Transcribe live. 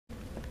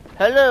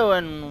Hello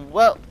and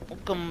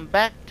welcome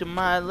back to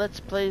my Let's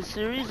Play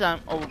series.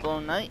 I'm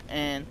Overblown Knight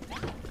and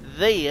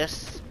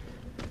this...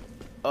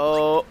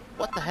 Oh,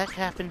 what the heck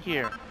happened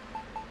here?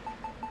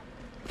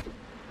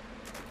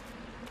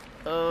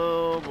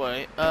 Oh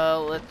boy,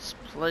 let's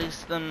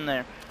place them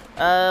there.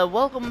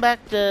 Welcome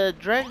back to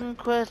Dragon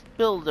Quest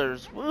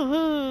Builders.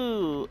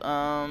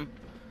 Woohoo!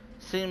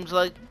 Seems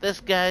like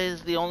this guy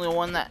is the only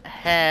one that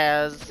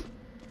has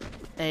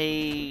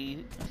a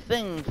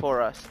thing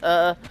for us.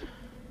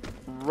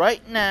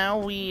 Right now,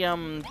 we,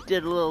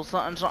 did a little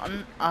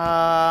something.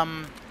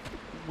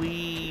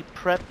 We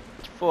prepped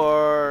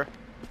for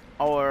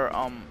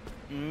our,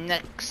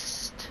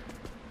 next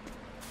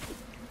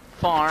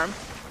farm,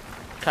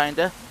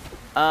 kinda.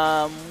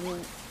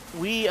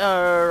 We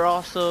are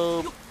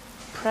also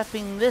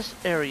prepping this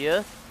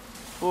area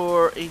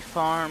for a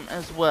farm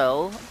as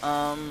well.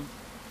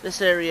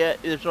 This area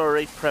is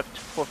already prepped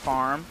for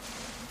farm.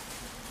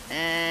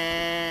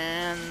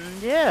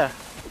 And, yeah.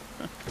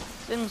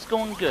 Things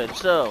going good.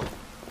 So,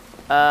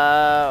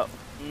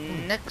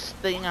 next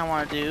thing I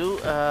want to do,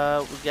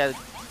 we gotta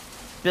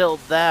build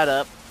that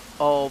up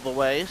all the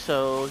way.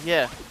 So,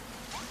 yeah.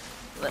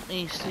 Let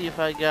me see if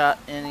I got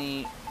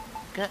any.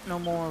 Got no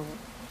more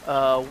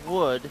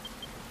wood.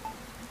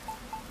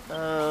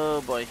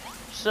 Oh boy.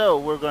 So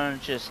we're gonna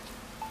just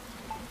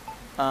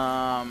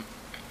come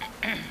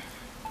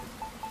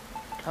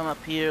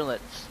up here.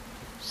 Let's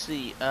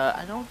see.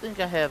 I don't think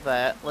I have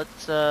that.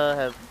 Let's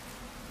have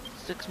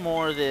 6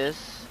 more of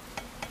this.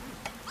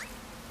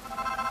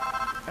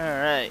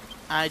 Alright.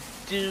 I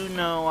do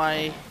know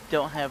I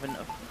don't have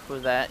enough for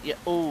that. Yeah.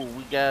 Oh,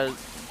 we gotta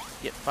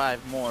get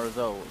 5 more of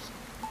those.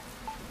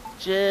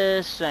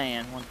 Just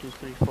saying. 1, 2,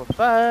 3, 4,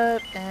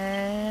 5.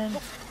 And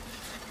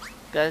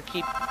gotta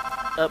keep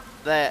up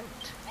that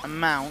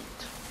amount.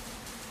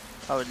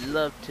 I would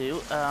love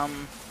to.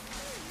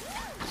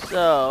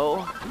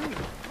 So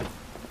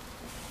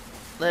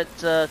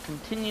let's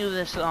continue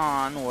this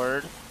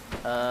onward.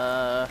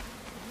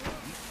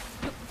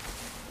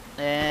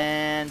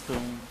 And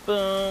boom,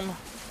 boom,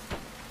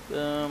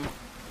 boom,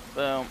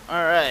 boom.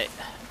 Alright.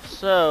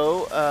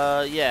 So,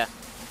 yeah.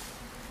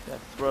 Gotta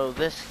throw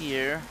this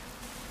here.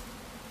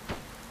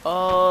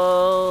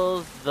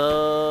 All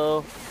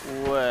the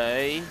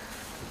way.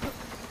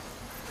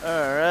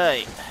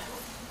 Alright.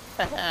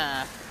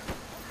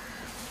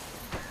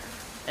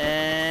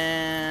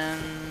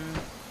 and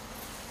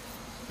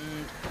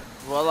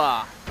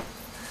voila.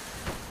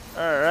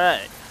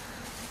 Alright.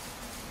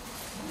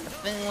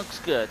 Everything looks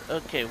good.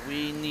 Okay,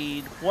 we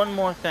need one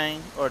more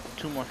thing, or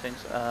 2 more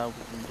things. We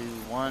can do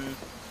 1,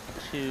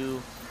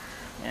 2,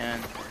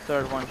 and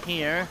third one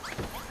here.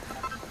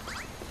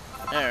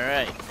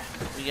 Alright.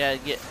 We gotta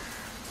get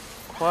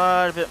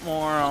quite a bit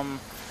more,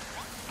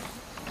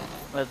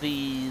 of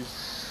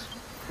these.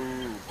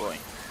 Ooh, boy.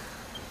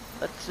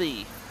 Let's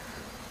see.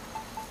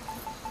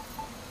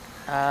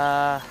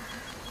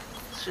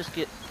 Let's just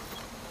get,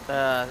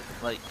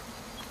 like,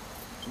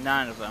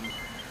 9 of them.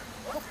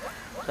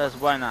 Because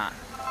why not?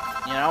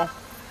 You know?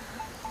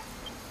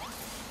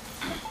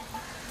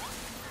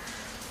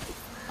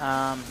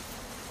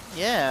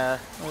 Yeah,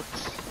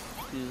 let's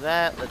do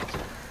that. Let's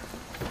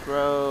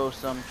grow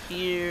some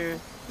here,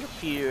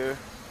 here,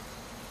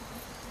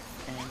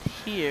 and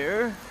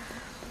here.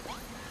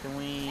 Can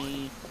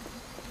we...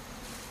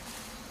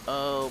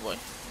 Oh boy.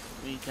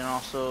 We can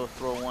also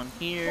throw one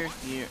here,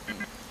 here,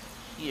 and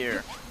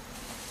here.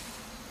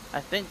 I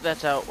think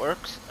that's how it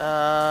works.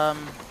 I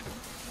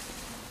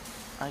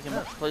can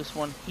place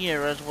one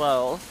here as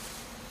well.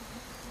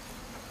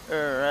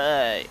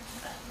 Alright.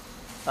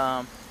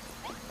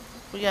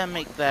 We gotta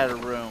make that a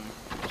room.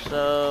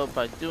 So,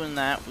 by doing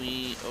that,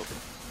 we... Oh,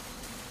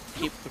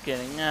 keep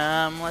forgetting.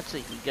 Let's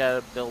see. We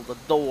gotta build a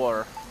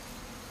door.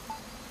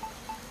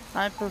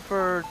 I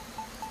prefer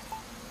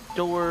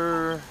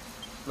door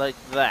like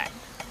that.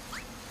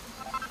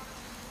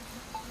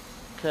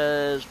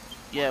 Because,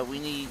 yeah, we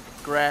need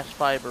grass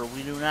fiber.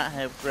 We do not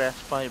have grass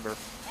fiber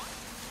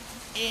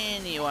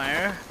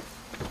anywhere.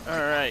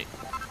 Alright.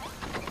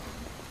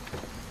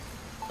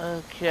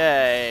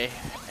 Okay.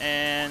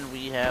 And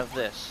we have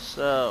this.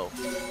 So,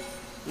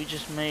 we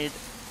just made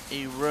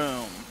a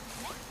room.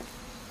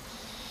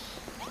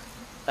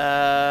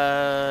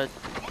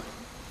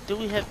 Do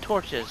we have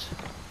torches?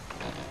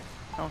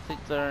 I don't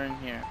think they're in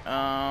here.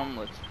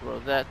 Let's throw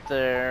that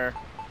there.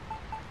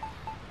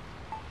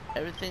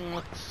 Everything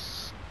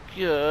looks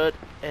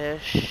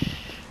good-ish.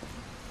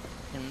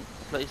 Can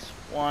place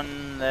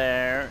one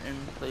there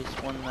and place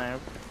one there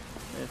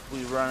if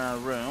we run out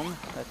of room.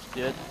 That's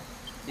good.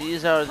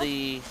 These are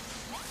the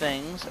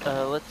things.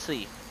 Let's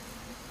see.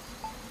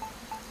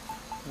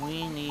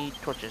 We need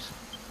torches.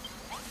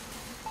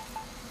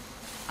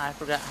 I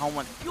forgot how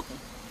much.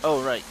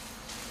 Oh, right.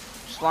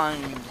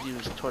 Slime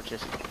use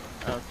torches.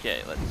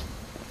 Okay, let's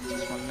put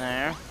this one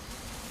there.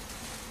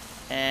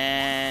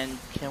 And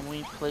can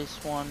we place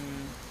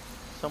one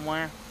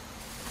somewhere?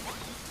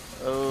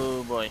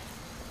 Oh boy.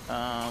 We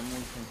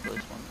can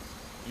place one.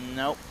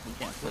 Nope, we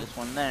can't place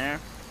one there.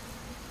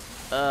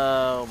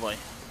 Oh boy.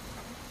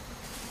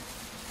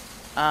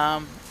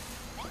 Um,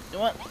 you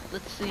know what?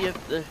 Let's see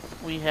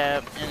if we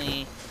have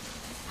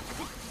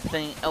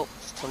anything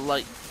else to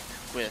light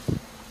with.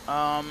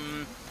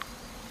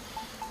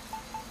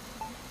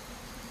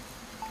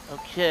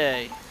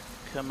 Okay.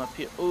 Come up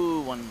here.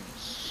 Ooh, one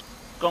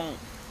skunk.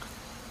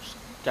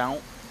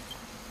 Skunk.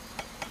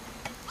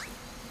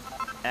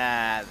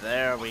 Ah,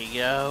 there we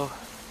go.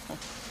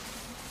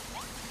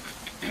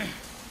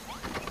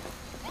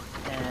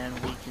 And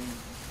we can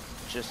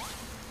just,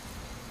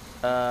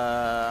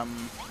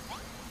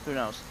 who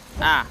knows?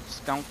 Ah,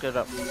 skunk it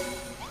up.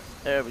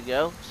 There we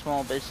go.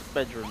 Small basic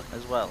bedroom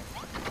as well.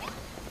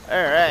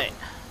 Alright.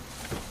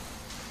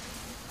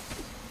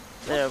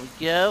 There we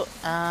go.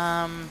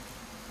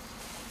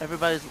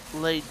 Everybody's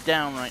laid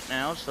down right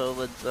now, so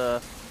let's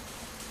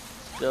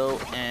go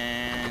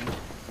and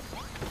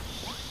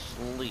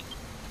sleep.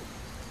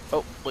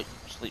 Oh, wait,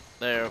 sleep.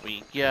 There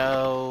we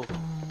go.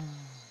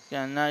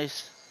 Got a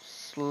nice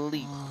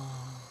sleep.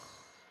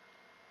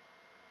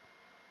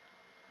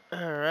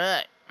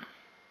 Alright.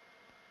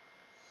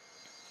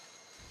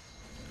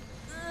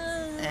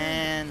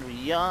 And we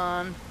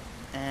yawn.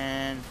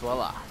 And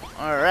voila.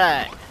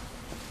 Alright.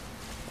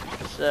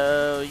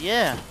 So,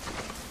 yeah.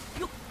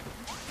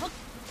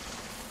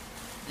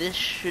 This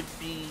should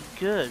be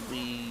good.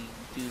 We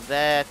do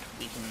that.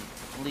 We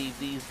can leave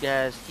these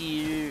guys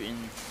here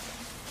and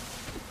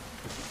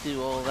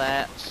do all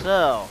that.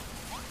 So,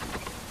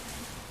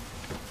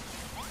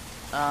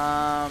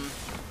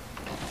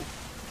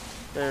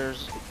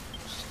 there's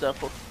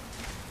stuff.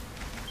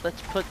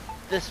 Let's put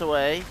this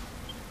away.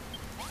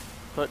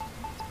 Put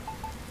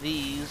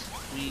these.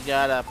 We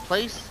gotta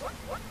place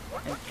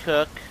and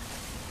cook.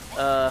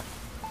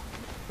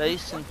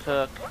 Place and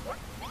cook.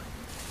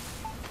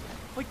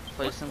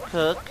 Place and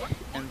cook.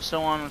 And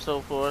so on and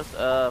so forth.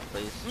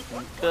 Place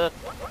and cook.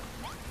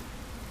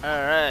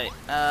 Alright.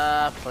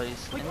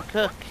 Place and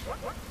cook.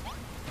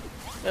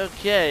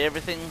 Okay,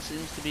 everything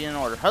seems to be in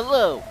order.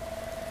 Hello!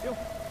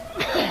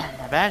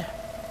 My bad.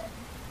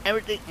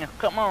 Everything is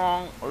coming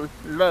along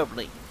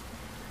lovely.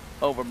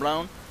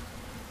 Overblown.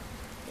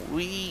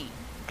 We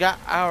got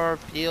our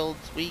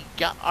fields, we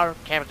got our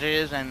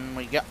cabbages, and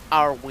we got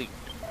our wheat.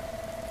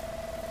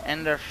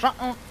 And there's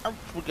something else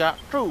we got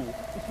too.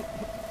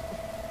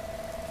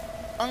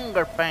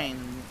 Hunger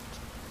pains.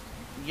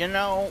 You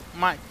know,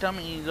 my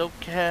tummy those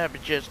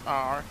cabbages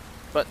are,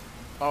 but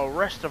the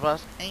rest of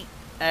us ain't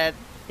had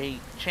a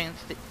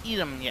chance to eat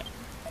them yet.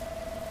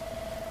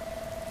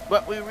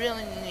 What we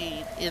really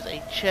need is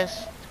a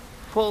chest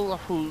full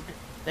of food,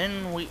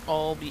 then we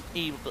all be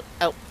able to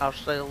help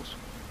ourselves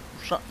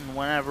for something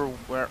whenever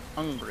we're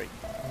hungry.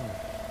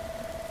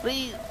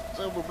 Please,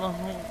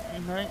 Overblown,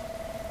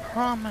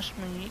 promise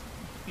me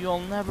you'll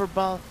never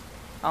bother.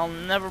 I'll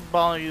never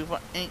bother you for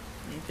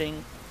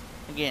anything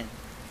again.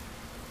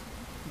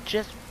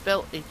 Just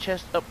fill a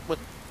chest up with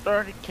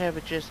 30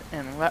 cabbages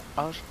and let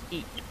us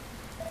eat.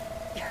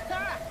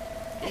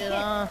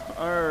 Yeah,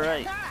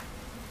 alright.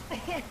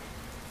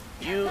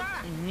 You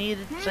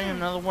needed to say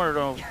another word,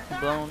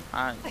 Overblown.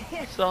 I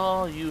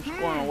saw you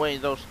scoring away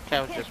those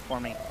cabbages for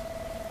me.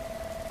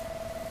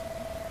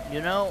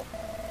 You know,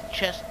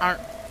 chests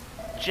aren't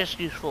just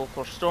useful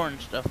for storing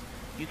stuff.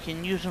 You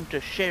can use them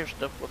to share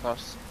stuff with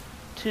us,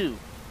 too.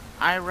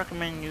 I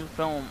recommend you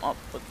fill them up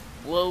with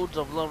loads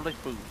of lovely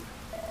food.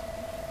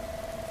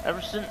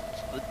 Ever since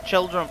the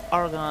children of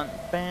Argon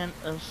banned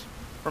us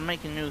from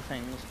making new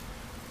things,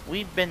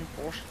 we've been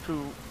forced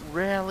to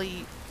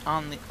rely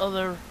on the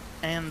other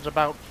hands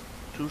about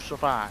to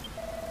survive.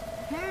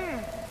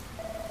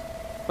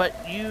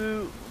 But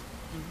you,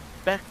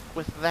 back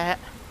with that,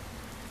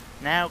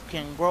 now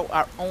can grow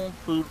our own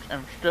foods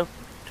and stuff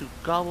to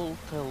gobble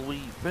till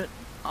we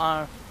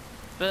are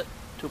fit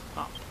to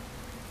pop.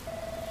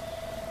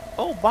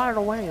 Oh, by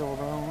the way,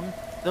 Overblown,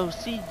 those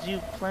seeds you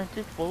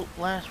planted won't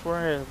last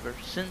forever.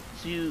 Since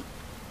you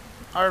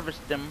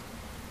harvest them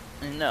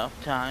enough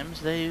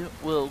times, they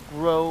will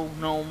grow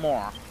no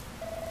more.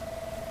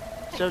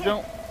 So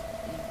don't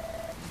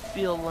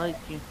feel like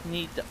you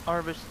need to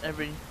harvest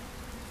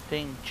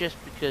everything just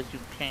because you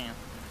can.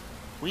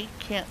 We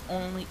can't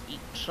only eat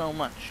so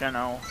much, you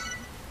know.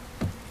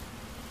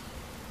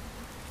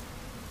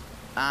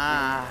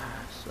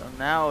 So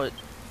now it's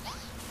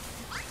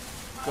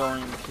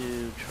going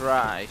to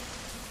try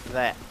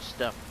that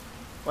stuff.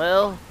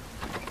 Well,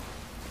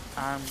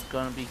 I'm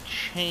gonna be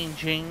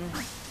changing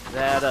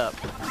that up.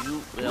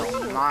 You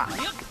will not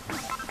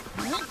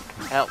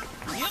help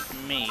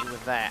me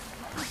with that.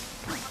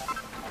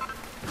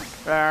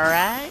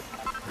 Alright?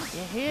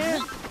 You hear?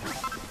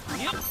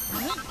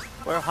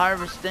 We're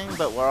harvesting,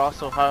 but we're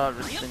also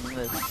harvesting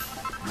this.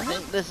 I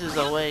think this is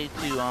a way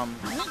to,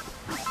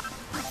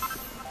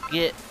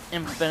 get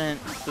infinite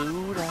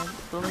food, I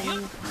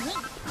believe.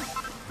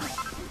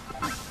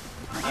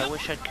 I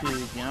wish I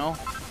could, you know?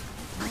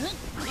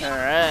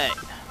 Alright.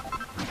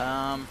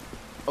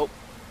 Oh.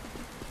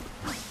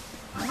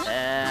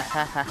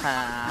 Ha ha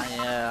ha,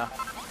 yeah.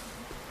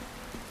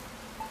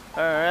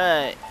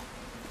 Alright.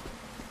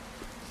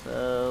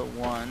 So,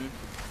 1,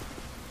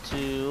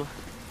 2,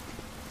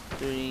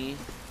 3,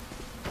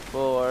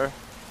 4,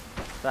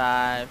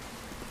 5,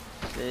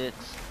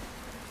 6,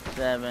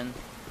 7,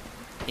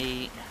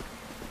 8,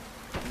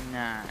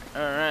 9.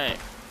 Alright.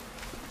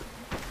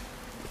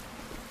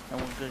 And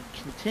we're going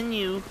to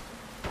continue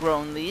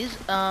growing these.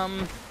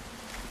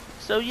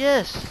 So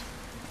yes,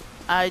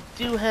 I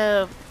do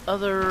have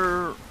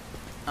other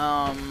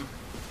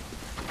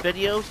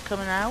videos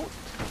coming out,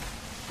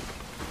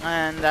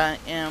 and I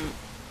am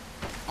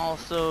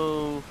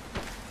also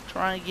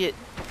trying to get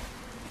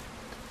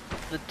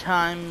the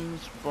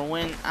times for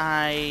when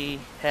I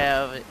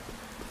have it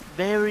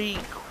very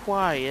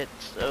quiet,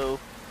 so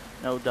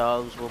no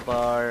dogs will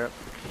bark.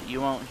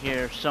 You won't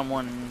hear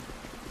someone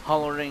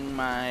hollering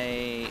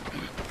my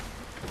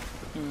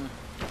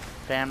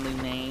family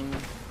name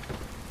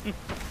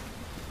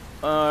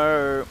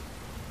or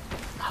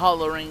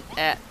hollering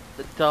at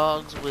the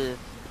dogs with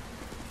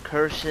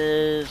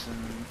curses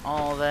and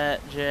all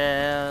that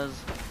jazz.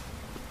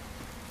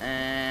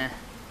 And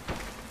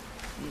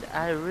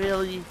I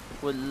really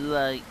would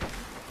like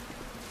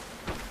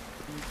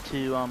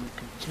to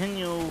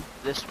continue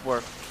this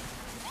work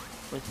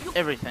with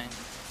everything.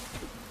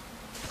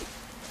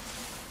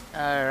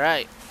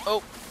 Alright.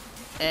 Oh,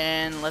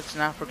 and let's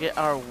not forget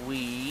our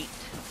wheat.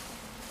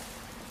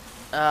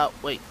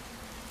 Wait.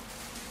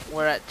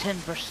 We're at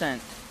 10%.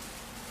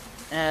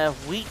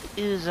 Wheat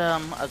is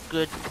a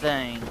good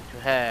thing to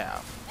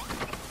have.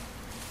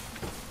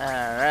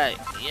 Alright,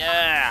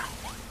 yeah.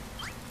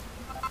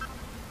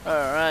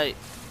 Alright.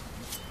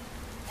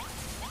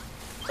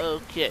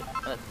 Okay,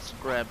 let's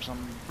grab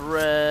some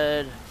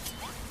bread.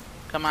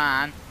 Come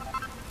on.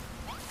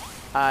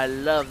 I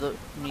love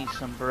me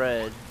some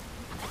bread.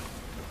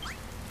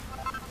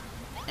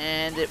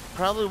 And it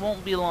probably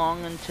won't be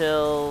long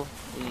until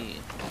we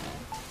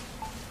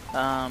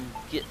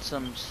get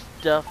some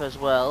stuff as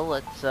well.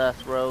 Let's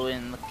throw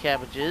in the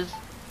cabbages.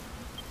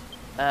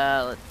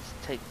 Let's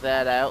take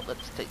that out.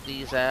 Let's take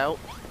these out.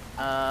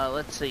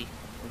 Let's see.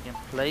 We can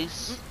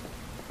place,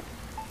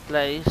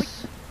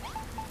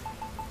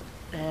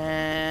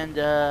 and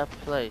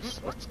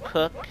place. Let's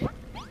cook,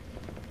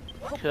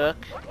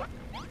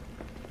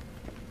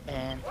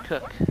 and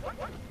cook.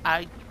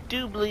 I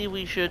do believe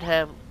we should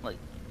have like,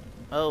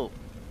 oh,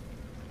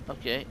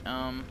 okay.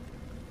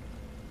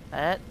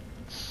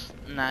 That's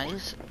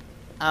nice.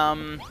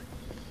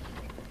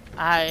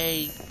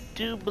 I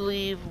do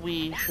believe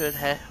we should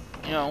have,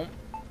 you know,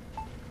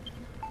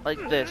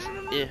 like this.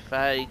 If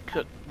I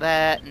cook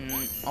that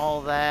and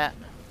all that.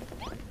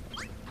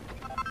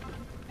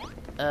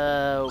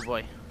 Oh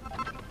boy.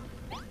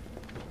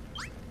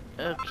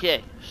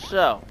 Okay,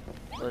 so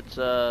let's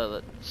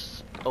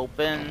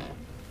open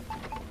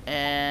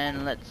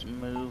and let's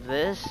move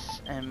this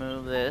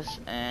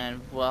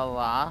and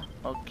voila.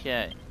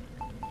 Okay.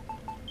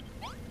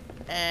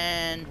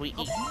 And we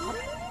eat.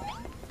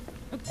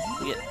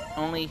 We get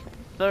only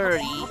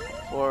 30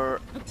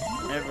 for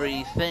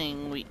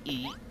everything we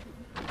eat,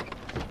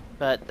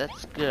 but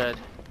that's good.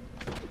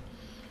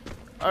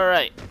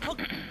 Alright.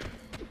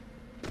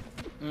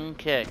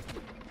 Okay.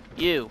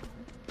 You.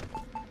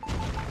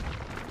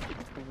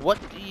 What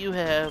do you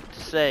have to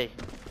say?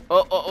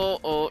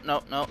 Oh,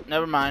 no,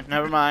 never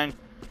mind.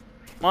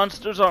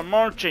 Monsters are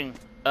marching.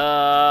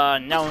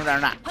 No,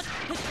 they're not.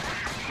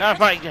 Not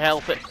if I can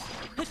help it.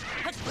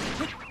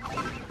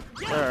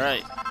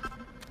 Alright.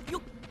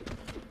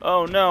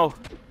 Oh no.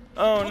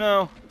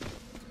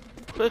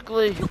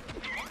 Quickly.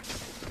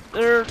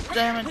 They're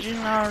damaging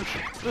our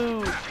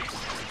food.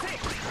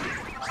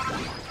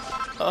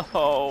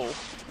 Oh.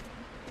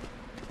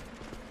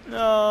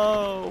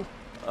 No.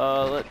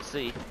 Let's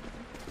see.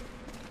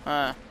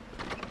 Got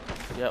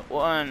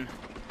 1,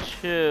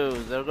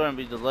 2. They're going to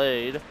be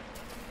delayed.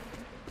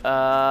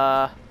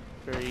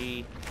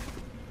 3,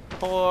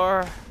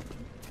 4.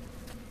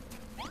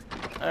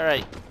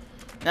 Alright.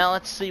 Now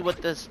let's see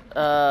what this,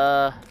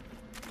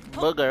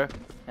 booger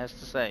has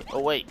to say.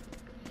 Oh, wait.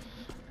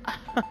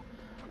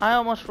 I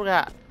almost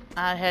forgot.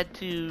 I had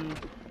to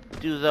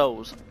do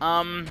those.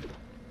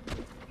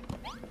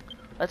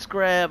 Let's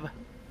grab...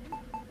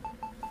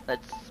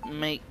 Let's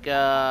make,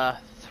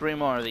 3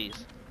 more of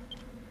these.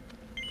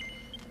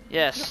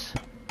 Yes.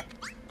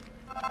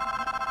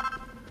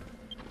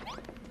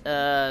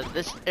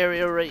 This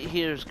area right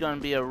here is gonna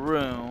be a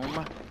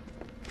room.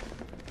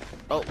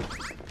 Oh,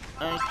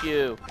 thank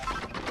you.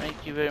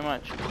 Thank you very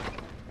much.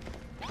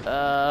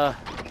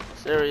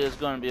 This area is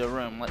gonna be a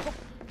room. Let's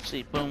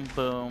see. Boom,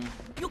 boom.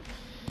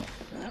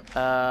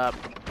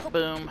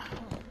 Boom.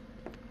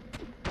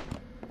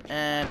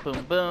 And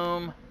boom,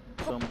 boom.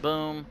 Boom,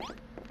 boom.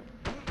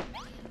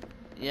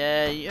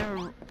 Yeah,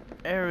 your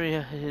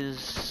area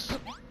is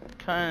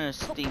kind of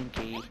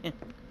stinky.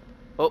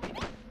 Oh.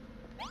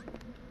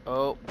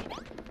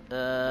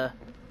 There.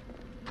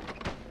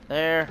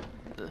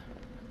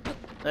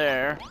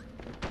 There.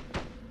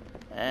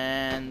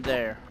 And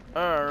there.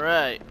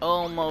 Alright,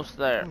 almost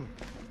there.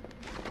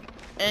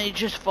 And he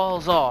just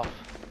falls off.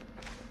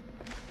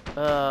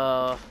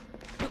 All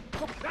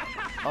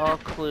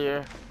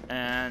clear.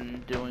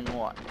 And doing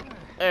what?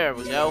 There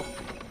we go.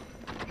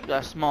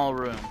 Got a small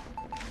room.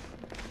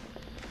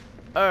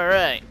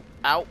 Alright.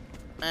 Out.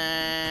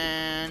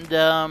 And,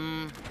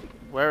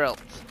 where else?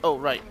 Oh,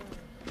 right.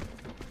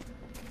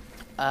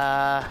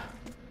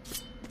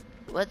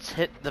 Let's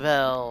hit the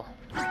bell.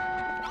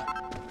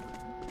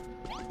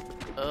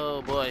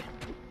 Oh, boy.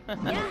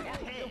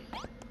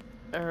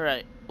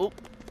 Alright. Oop.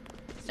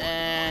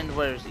 And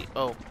where is he?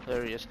 Oh,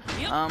 there he is.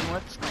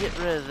 Let's get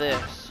rid of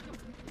this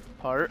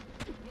part.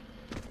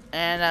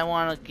 And I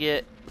want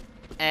to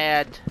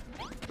add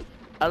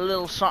a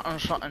little something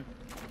something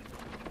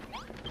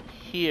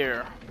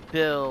here.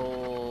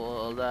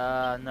 Build.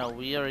 No,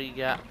 we already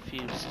got a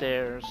few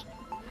stairs.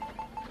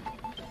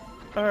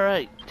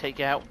 Alright, take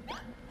out.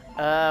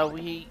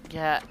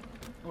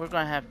 We're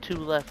gonna have 2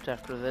 left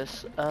after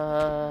this.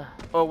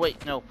 Oh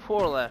wait, no,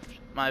 4 left.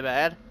 My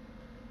bad.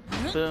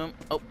 Boom.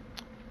 Oh.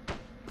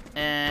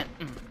 And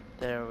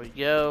there we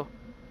go.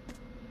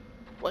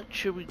 What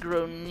should we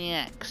grow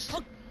next?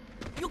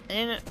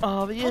 Ain't it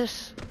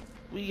obvious?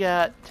 We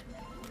got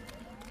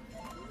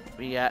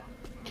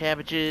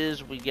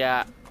cabbages, we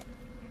got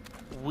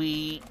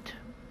wheat.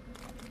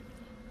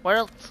 What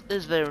else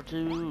is there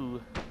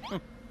to?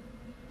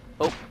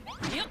 Oh.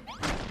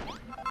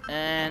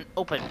 And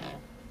open.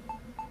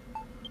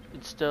 We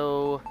can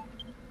stow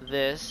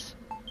this.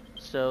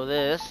 Stow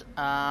this.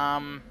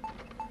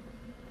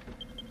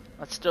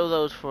 Let's stow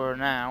those for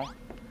now.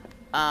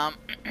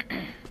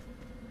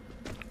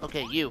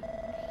 Okay, you.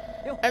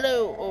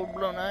 Hello, old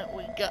blow nut.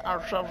 We got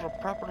ourselves a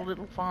proper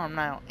little farm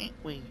now, ain't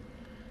we?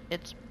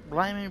 It's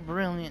blimey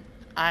brilliant.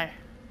 I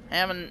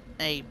having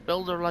a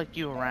builder like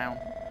you around.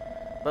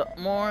 But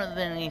more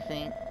than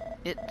anything,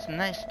 it's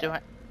nice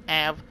to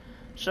have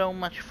so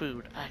much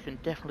food. I can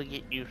definitely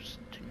get used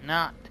to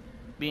not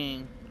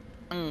being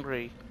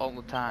hungry all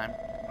the time.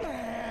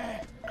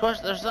 Of course,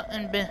 there's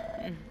something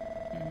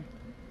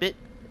bit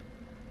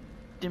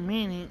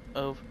demeaning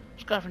of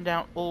scarfing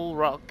down old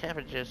raw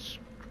cabbages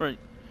straight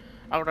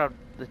out of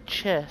the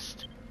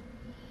chest.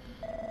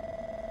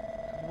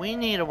 We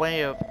need a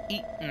way of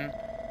eating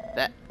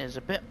that is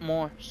a bit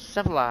more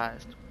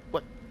civilized.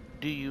 What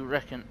do you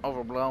reckon,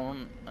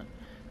 Overblown?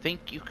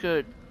 Think you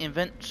could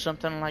invent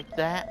something like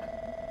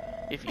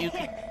that? If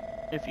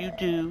you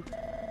do,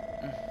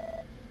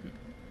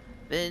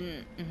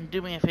 then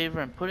do me a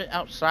favor and put it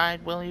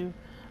outside, will you?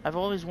 I've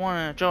always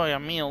wanted to enjoy a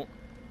meal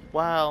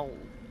while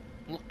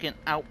looking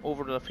out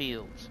over the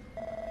fields.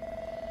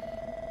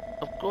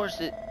 Of course,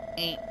 it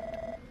ain't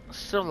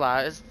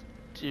civilized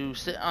to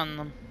sit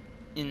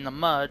in the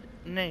mud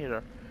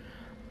neither.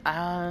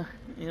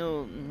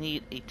 You'll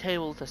need a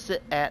table to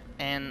sit at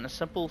and a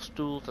simple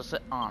stool to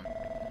sit on.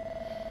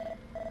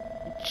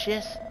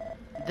 Just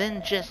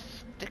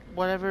stick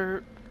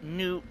whatever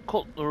new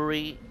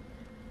cutlery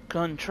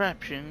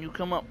contraption you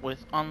come up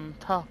with on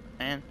top,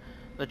 and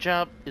the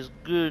job is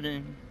good.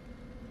 And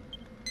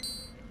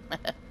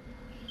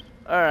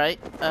alright,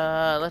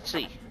 let's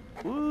see.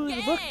 Ooh,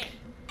 the book.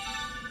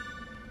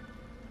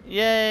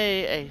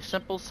 Yay, a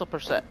simple supper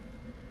set.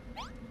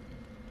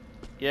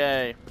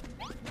 Yay.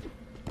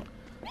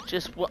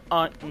 Just what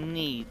I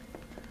need.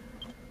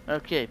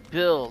 Okay,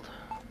 build.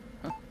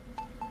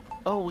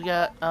 Oh, we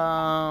got,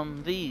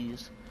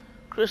 these.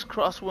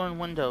 Crisscross one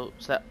windows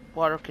that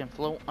water can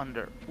flow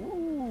under.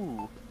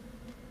 Ooh.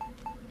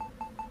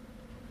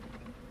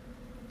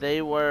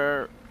 They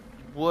were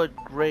wood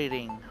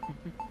grating.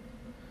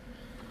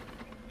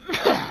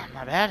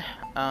 My bad.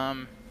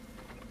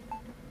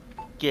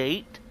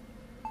 Gate.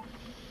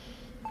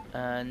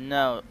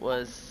 No, it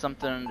was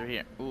something under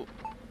here. Ooh.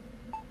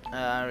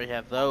 I already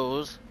have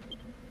those.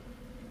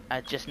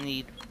 I just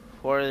need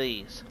 4 of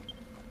these.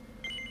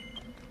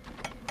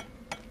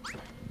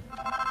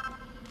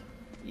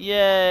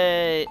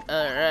 Yay!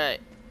 Alright.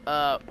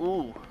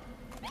 Ooh.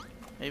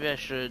 Maybe I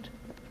should.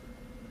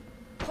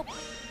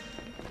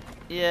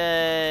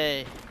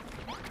 Yay!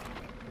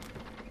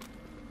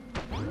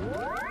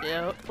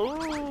 Yeah.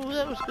 Ooh,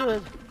 that was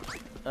good.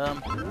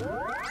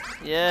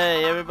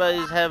 Yay!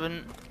 Everybody's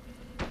having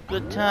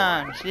good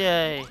times.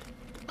 Yay!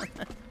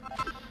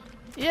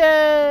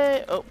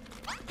 Yay! Oh.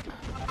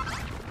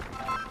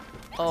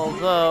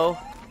 Although,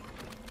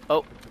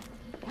 oh,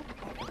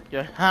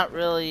 you're not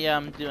really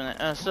doing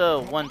it.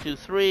 So 1, 2,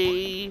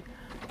 3,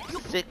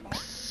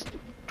 6,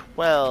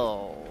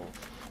 12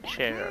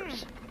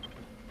 chairs.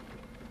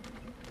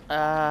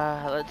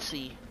 Let's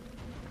see.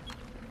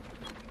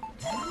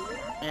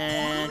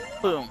 And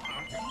boom.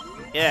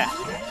 Yeah.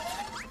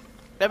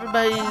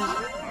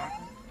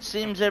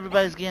 Seems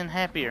everybody's getting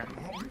happier.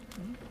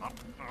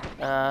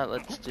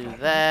 Let's do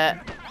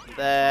that.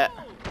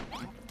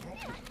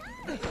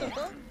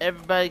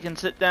 Everybody can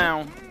sit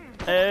down.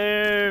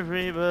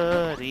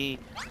 Everybody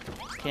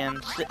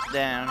can sit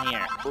down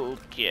here.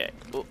 Okay.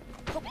 Oh.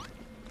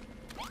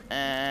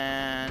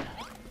 And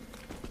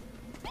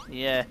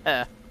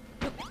yeah.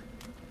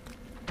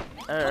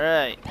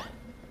 Alright.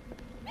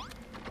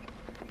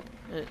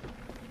 It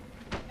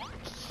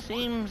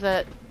seems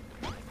that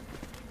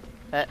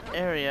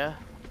area,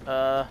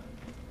 yeah,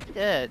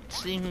 it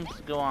seems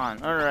to go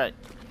on. Alright.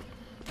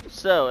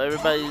 So,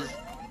 everybody's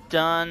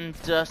done,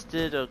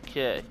 dusted,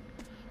 okay.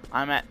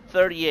 I'm at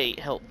 38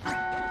 health.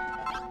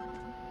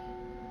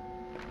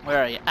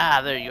 Where are you?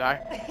 Ah, there you are.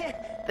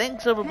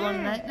 Thanks,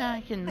 Overblown Knight. Now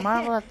I can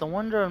marvel at the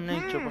wonder of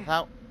nature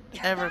without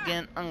ever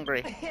getting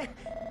hungry.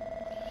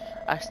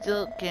 I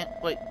still can't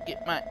quite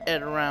get my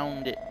head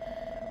around it.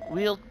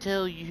 We'll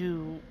tell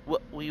you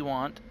what we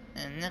want,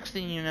 and next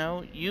thing you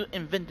know, you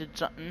invented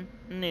something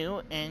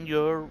new and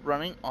you're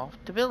running off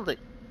to build it.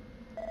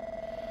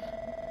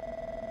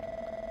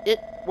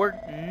 It's worth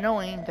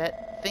knowing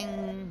that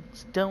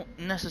things don't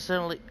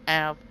necessarily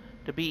have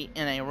to be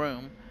in a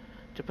room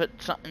to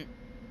put something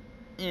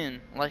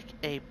in, like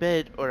a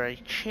bed or a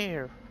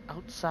chair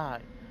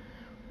outside.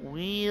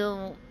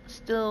 We'll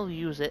still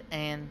use it,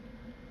 and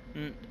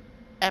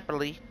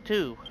happily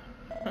too.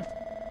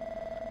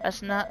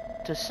 That's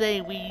not to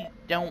say we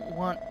don't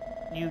want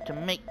you to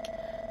make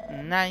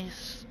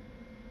nice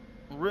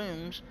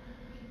rooms.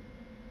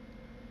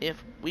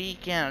 If we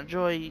can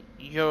enjoy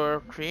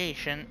your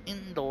creation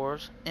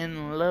indoors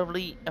in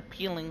lovely,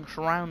 appealing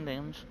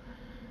surroundings,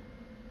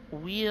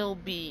 we'll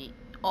be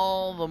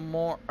all the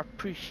more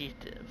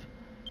appreciative.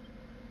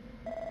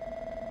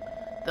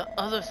 The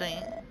other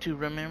thing to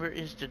remember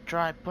is to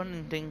try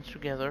putting things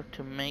together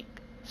to make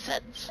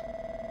sets.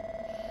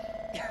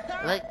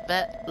 Like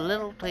that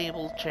little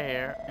table,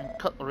 chair, and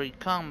cutlery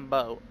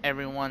combo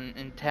everyone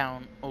in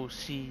town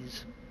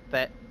sees,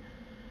 that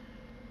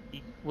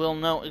we'll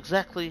know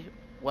exactly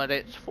what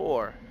it's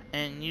for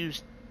and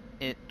use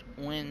it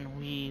when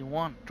we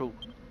want to.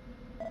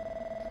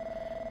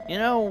 You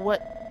know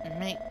what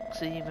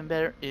makes it even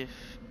better? If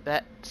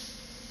that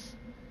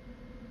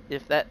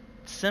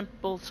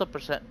simple supper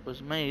set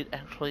was made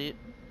actually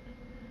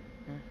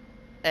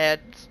add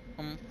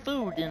some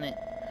food in it.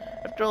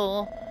 After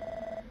all,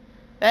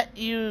 that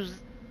uses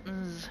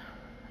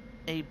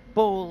a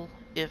bowl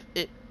if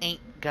it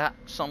ain't got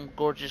some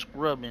gorgeous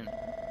grub in it.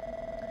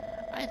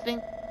 I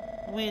think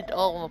we'd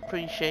all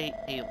appreciate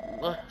a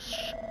lush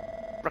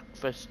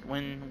breakfast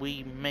when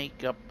we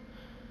wake up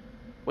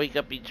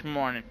each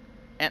morning.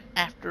 And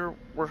after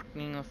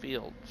working the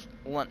fields,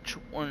 lunch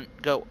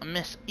wouldn't go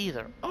amiss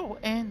either. Oh,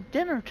 and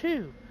dinner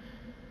too,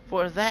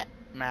 for that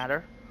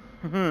matter.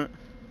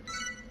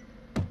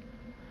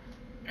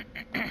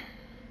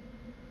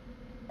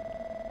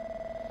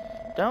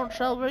 Don't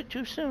celebrate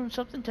too soon.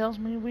 Something tells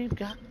me we've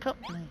got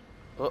company.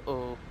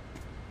 Uh-oh.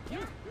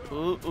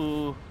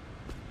 Uh-oh.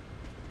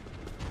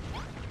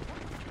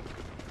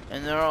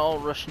 And they're all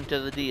rushing to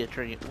the dia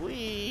tree.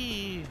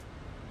 Whee!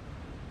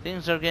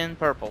 Things are getting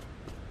purple.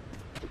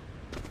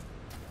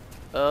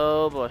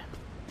 Oh boy.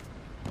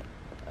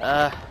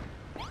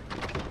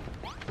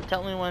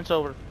 Tell me when it's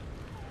over.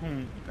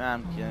 Nah,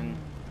 I'm kidding.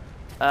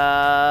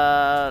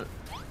 Well,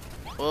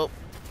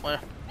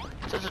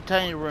 such a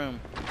tiny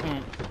room.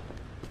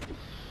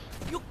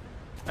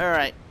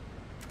 Alright,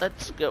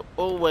 let's go.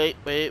 Oh, wait.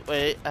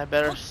 I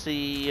better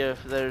see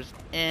if there's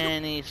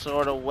any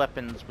sort of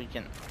weapons we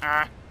can...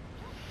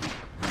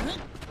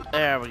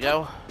 There we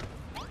go.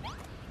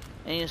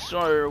 Any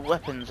sort of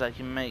weapons I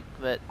can make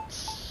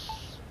that's...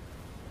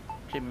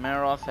 Okay,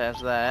 Maroth has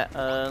that.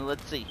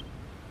 Let's see.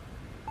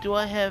 Do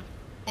I have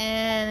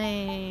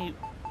any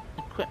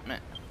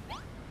equipment?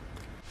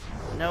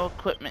 No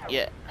equipment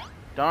yet.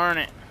 Darn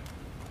it.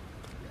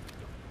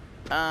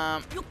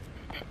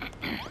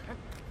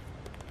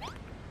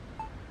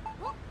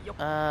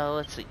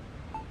 Let's see.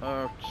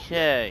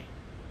 Okay.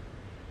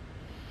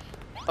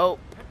 Oh,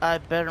 I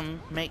better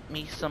make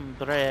me some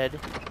bread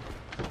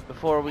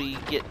before we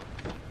get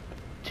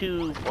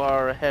too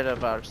far ahead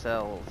of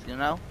ourselves, you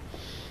know?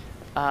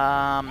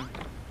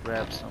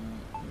 Grab some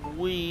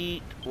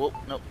wheat. Whoop,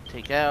 nope,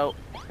 take out.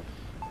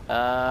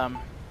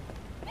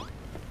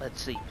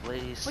 Let's see,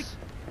 place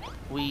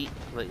wheat,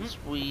 place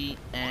wheat,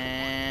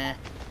 and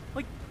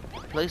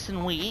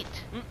placing wheat.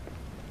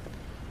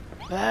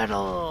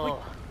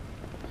 Battle!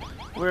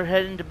 We're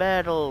heading to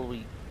battle.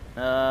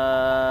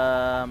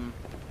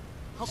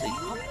 Let's see,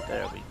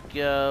 there we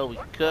go. We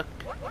cook.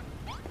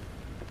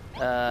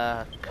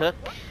 Cook.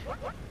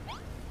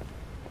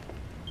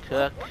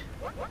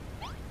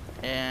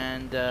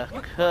 And,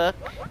 cook.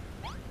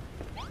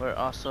 We're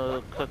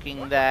also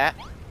cooking that.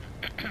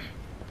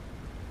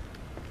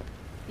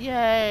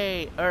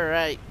 Yay!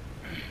 Alright.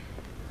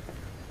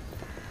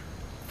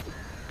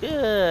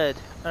 Good.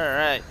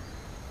 Alright.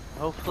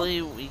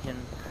 Hopefully we can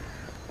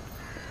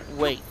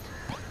wait.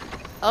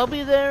 I'll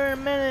be there in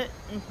a minute.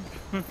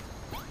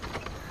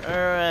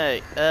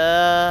 Alright.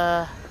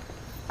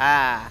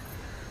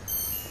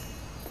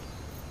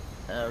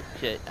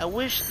 Okay. I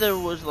wish there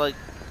was like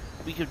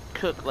we could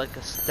cook like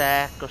a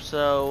stack or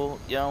so,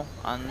 you know,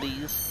 on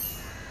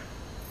these.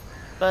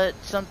 But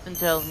something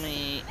tells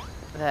me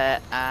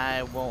that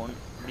I won't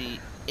be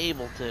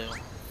able to.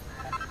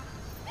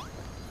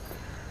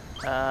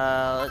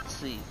 Let's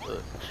see.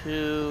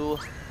 2,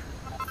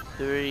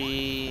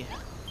 3,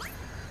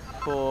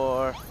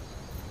 4,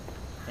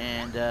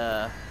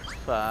 and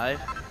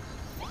 5.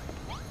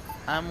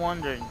 I'm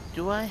wondering,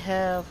 do I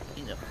have,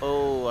 you know,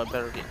 oh, I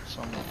better get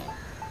some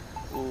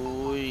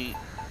wheat.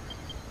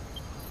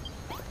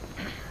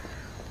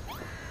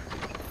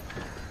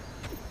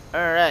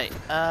 Alright,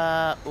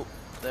 oh,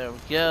 there we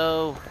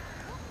go.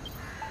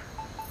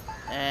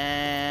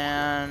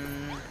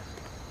 And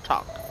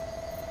talk.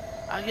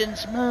 I can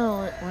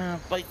smell it when a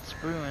fight's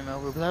brewing,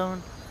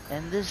 Overblown,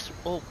 and this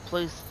old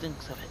place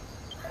stinks of it.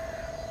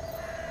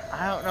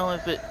 I don't know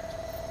if it's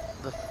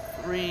the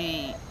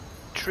tree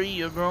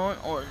you're growing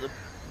or the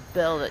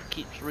bell that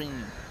keeps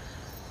ringing,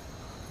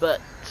 but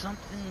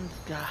something's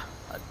got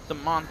the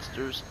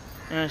monsters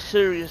in a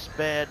serious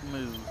bad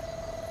mood.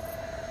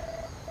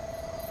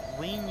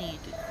 We need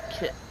to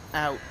get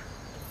out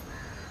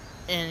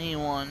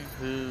anyone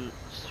who's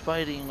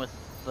fighting with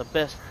the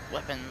best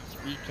weapons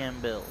we can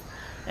build,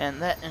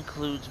 and that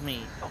includes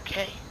me,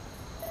 okay?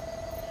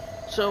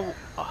 So,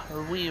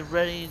 are we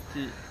ready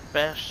to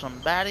bash some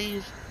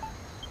baddies?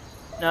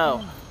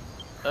 No.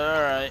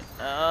 Alright.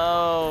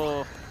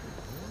 Oh,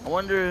 I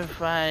wonder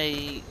if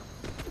I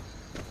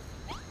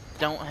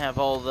don't have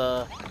all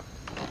the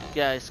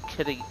guys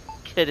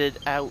kitted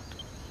out.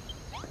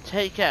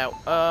 Take out.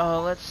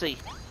 Let's see.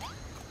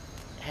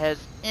 Has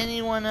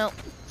anyone else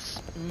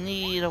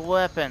need a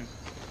weapon?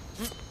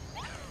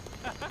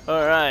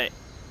 Alright.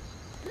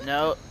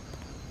 No.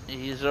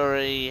 He's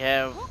already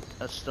have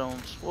a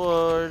stone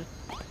sword.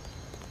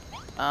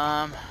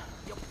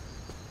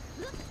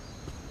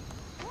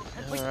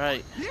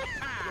 Alright.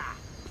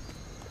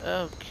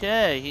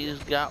 Okay, he's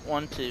got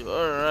one too.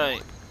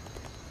 Alright.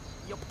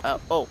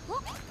 Oh.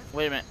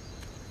 Wait a minute.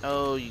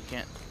 Oh, you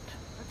can't.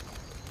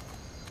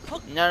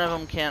 None of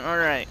them can.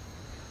 Alright.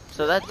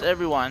 So that's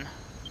everyone.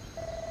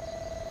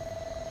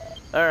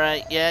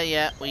 Alright,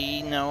 yeah,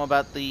 we know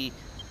about the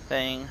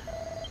thing.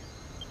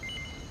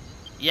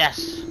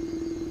 Yes!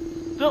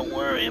 Don't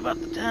worry about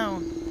the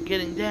town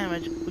getting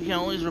damaged. We can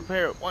always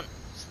repair it once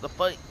the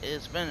fight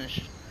is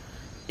finished.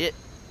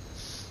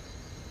 It's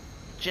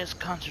just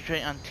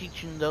concentrate on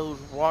teaching those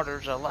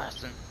waters a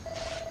lesson.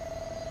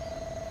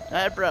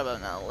 Alright, bravo,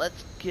 now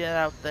let's get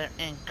out there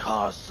and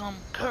cause some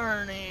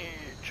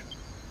carnage.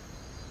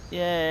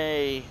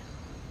 Yay.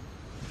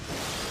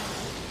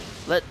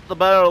 Let the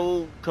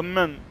battle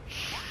commence.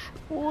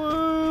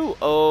 Woo!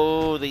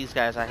 Oh, these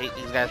guys. I hate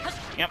these guys.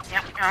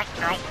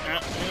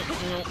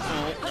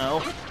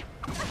 No.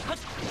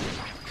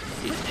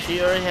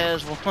 She already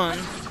has one.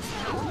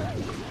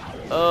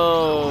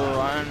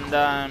 Oh, and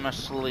I'm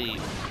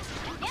asleep.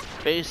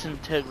 Base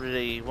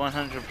integrity,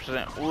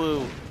 100%.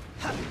 Woo.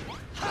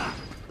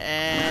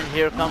 And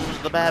here comes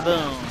the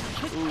baboons.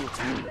 Ooh.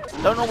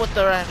 Don't know what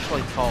they're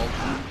actually called.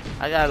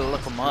 I gotta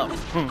look them up.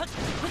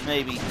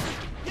 Maybe.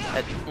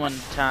 At one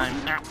time.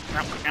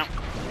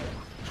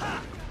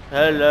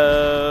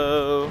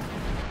 Hello.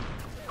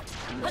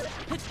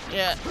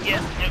 Yeah.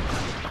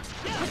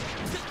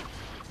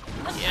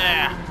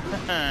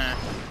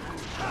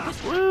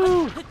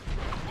 Woo.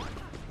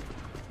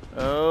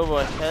 Oh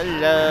boy.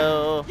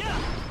 Hello.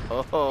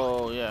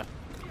 Oh yeah.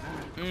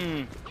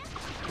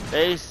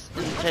 Base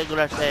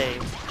integrity.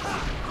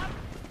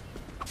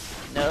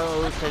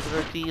 No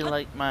integrity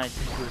like my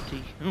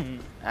integrity.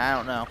 I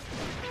don't know.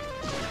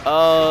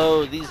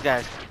 Oh, these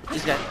guys.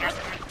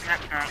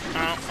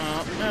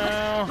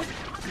 No.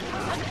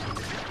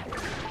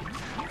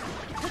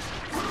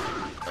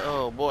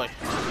 Oh boy.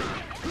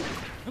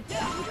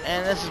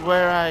 And this is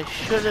where I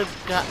should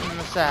have gotten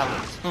the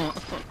salads.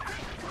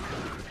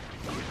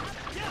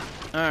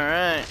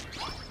 Alright.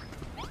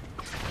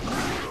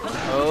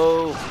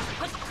 Oh.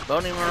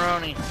 Bony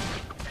Maroni.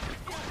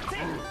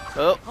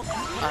 Oh.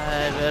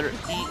 I better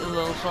eat a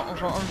little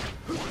something.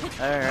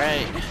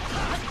 Alright.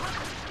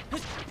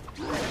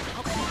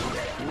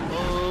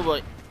 Oh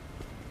boy.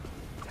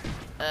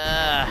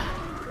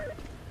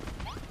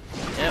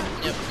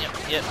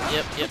 Yep.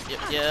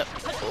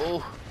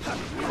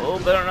 Oh,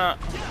 better not.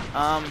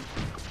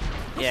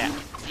 Yeah.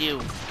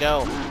 You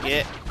go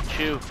get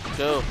chew.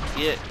 Go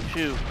get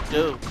chew.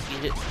 Go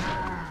get.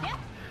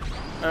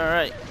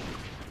 Alright.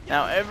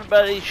 Now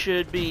everybody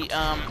should be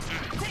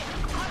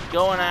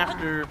going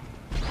after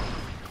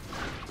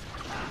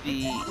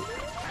the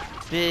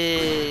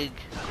big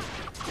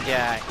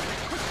guy.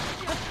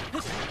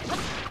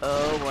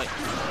 Oh boy.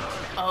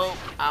 Oh,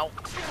 ow.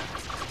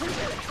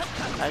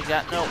 I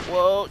got no.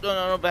 Whoa,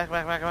 no, back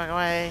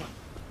away.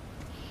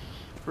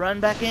 Run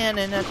back in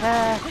and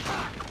attack.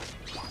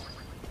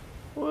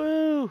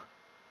 Woo.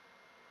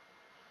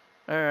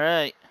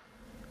 Alright.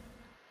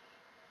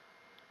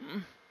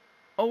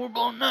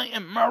 Overblown Knight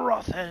and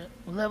Maroth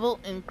level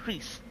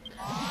increased.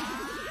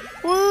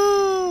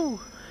 Woo!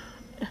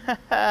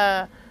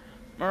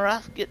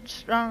 Maroth gets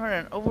stronger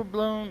and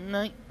Overblown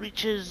Knight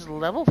reaches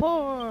level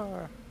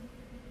 4.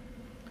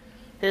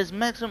 His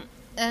maximum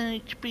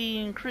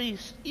HP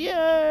increased.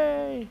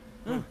 Yay!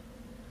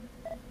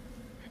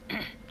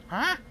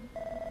 Huh?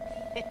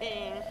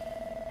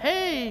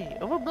 Hey,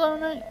 Overblown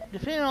Knight,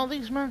 defeating all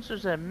these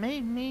monsters have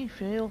made me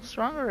feel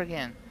stronger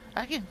again.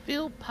 I can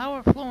feel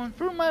power flowing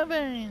through my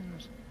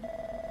veins.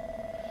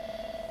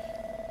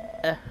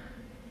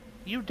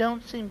 You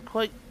don't seem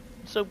quite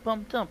so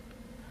pumped up.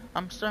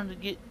 I'm starting to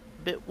get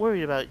a bit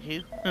worried about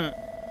you.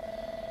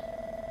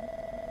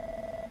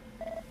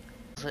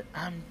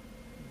 I'm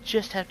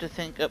just have to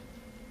think up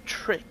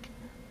trick.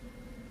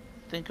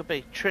 Think up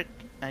a trick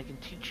I can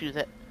teach you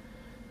that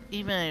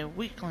even a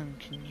weakling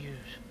can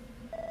use.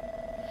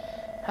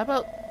 How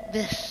about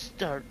this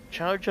start?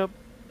 Charge up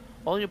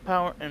all your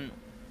power in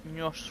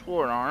your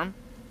sword arm.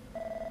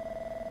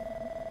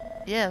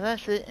 Yeah,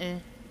 that's it.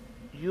 And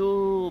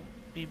you'll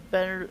be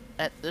better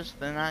at this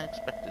than I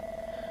expected.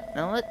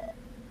 Now let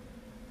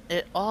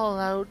it all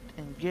out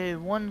and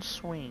give one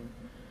swing.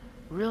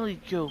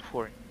 Really go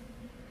for it.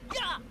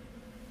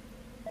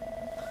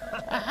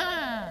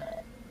 Aha!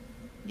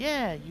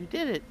 Yeah, you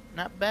did it.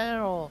 Not bad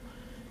at all.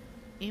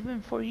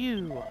 Even for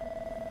you.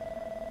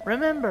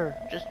 Remember,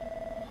 just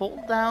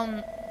hold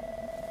down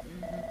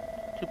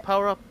to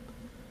power up.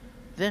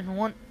 Then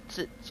once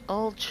it's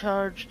all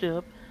charged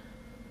up,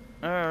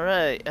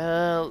 alright,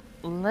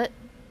 let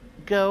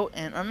go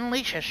and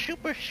unleash a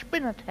super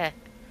spin attack.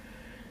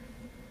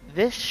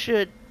 This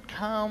should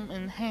come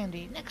in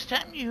handy next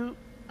time you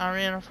are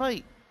in a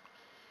fight.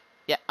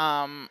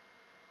 Yeah,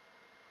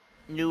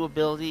 new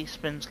ability,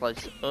 spin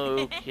slice.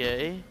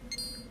 Okay.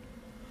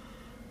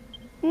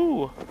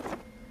 Ooh,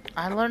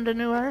 I learned a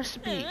new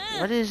recipe.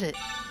 What is it?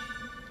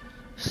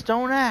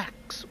 Stone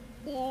axe.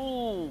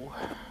 Ooh.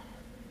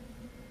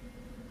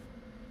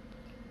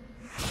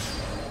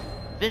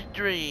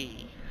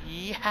 Victory.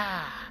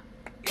 Yeah.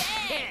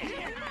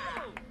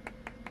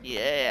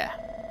 Yeah.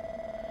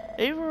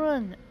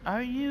 Everyone,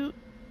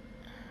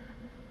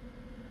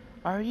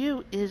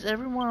 is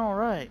everyone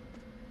alright?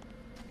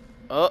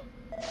 Oh.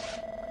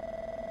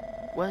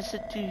 Was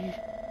it to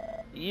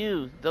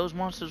you? Those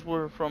monsters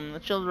were from the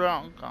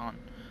Children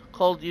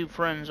called you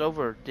friends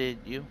over, did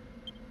you?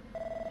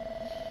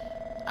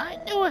 I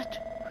knew it!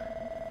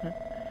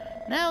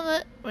 Now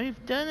that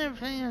we've done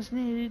everything that's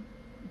needed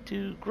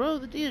to grow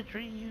the deer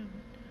tree, you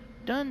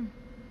don't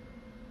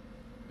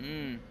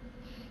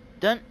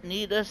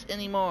need us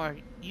anymore.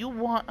 You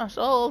want us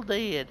all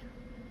dead.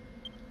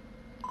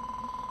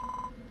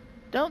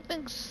 Don't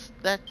think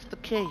that's the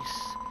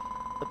case.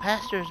 The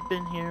pastor's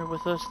been here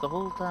with us the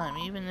whole time.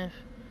 Even if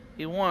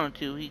he wanted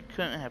to, he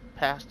couldn't have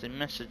passed a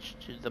message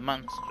to the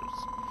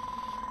monsters.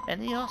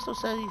 And he also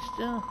said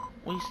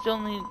we still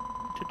need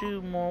to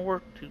do more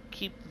work to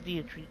keep the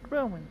deer tree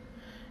growing.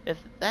 If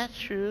that's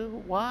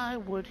true, why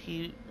would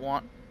he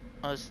want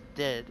us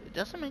dead? It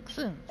doesn't make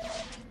sense.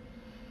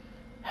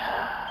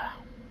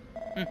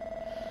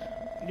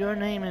 Your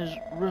name is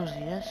Rosie,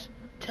 yes?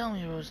 Tell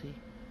me, Rosie,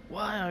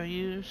 why are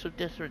you so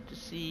desperate to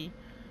see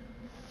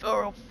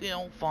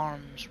Furrowfield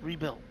Farms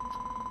rebuilt?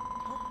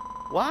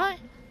 Why?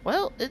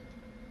 Well,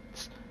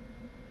 it's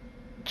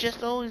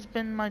just always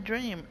been my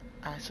dream,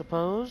 I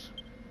suppose.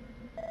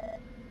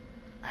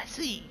 I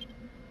see.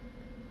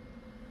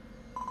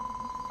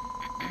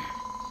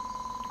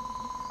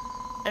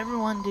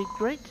 Everyone did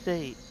great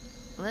today.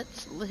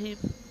 Let's leave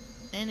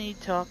any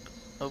talk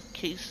of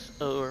case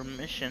or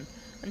mission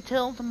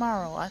until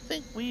tomorrow. I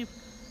think we've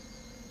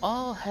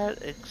all had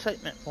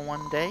excitement for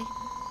one day.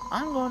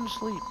 I'm going to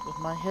sleep with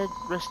my head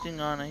resting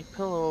on a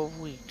pillow of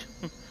wheat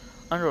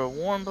under a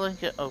warm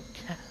blanket of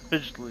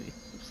cabbage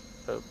leaves.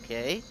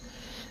 Okay.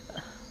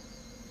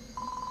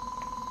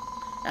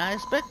 I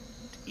expect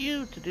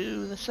you to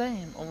do the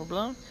same,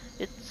 Overblown.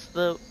 It's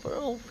the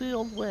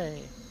Furrowfield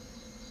way.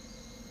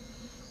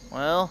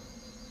 Well,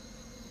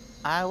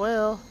 I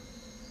will.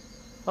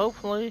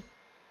 Hopefully.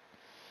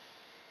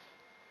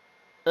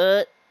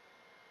 But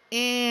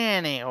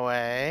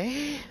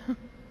anyway.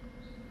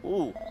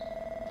 Ooh.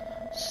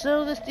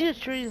 So this deer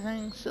tree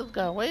thing still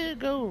got a way to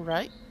go,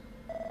 right?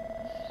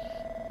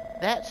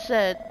 That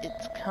said,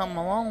 it's come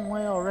a long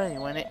way already.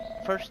 When it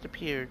first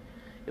appeared,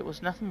 it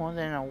was nothing more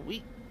than a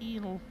weak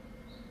little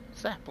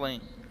sapling.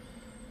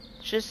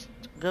 Just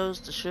goes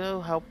to show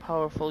how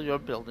powerful your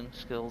building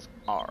skills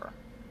are.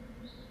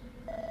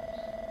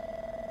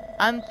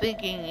 I'm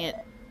thinking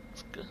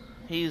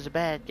he's a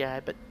bad guy,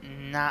 but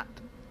not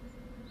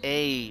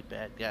a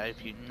bad guy,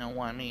 if you know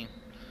what I mean.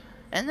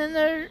 And then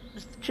there's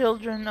the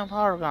Children of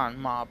Hargon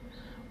mob.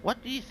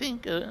 What do you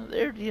think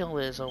their deal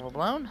is,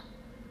 Overblown?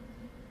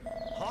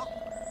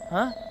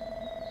 Huh?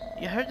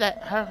 You heard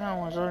that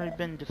Hargon has already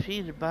been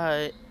defeated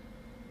by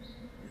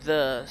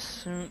the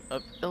son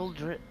of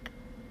Ildric,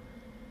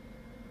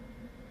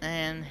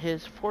 and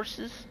his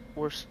forces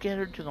were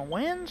scattered to the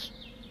winds?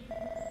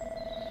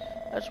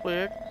 That's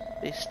weird.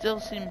 They still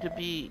seem to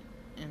be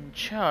in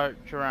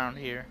charge around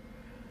here.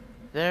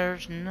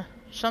 There's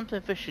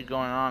something fishy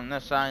going on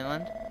this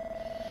island.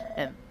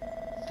 And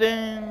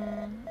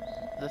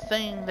the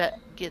thing that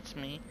gets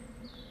me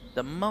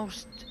the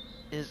most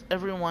is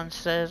everyone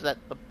says that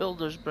the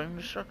builders bring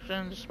destruction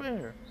and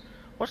despair.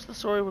 What's the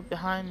story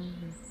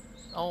behind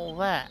all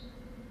that?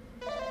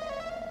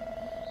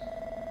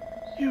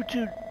 You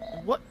two,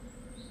 what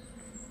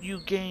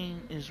you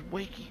gain is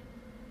waking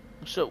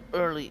so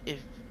early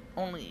if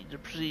only to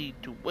proceed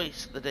to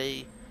waste the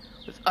day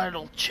with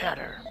idle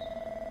chatter.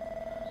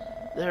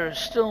 There is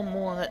still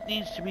more that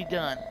needs to be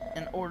done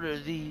in order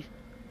to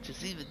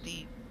see the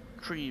deep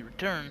tree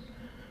return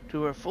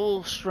to her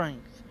full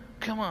strength.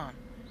 Come on,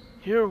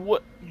 hear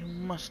what you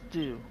must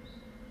do.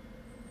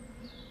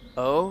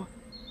 Oh?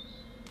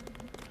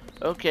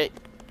 Okay.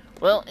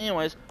 Well,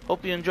 anyways,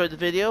 hope you enjoyed the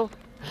video.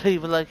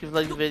 Leave a like if you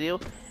like the video.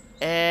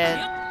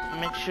 And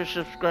make sure to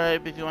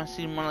subscribe if you want to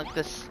see more like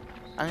this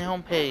on your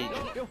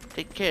homepage.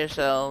 Take care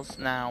yourselves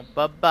now.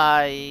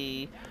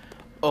 Bye-bye.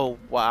 Oh,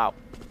 wow.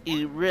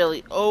 It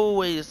really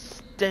always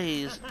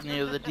stays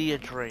near the deer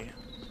tree.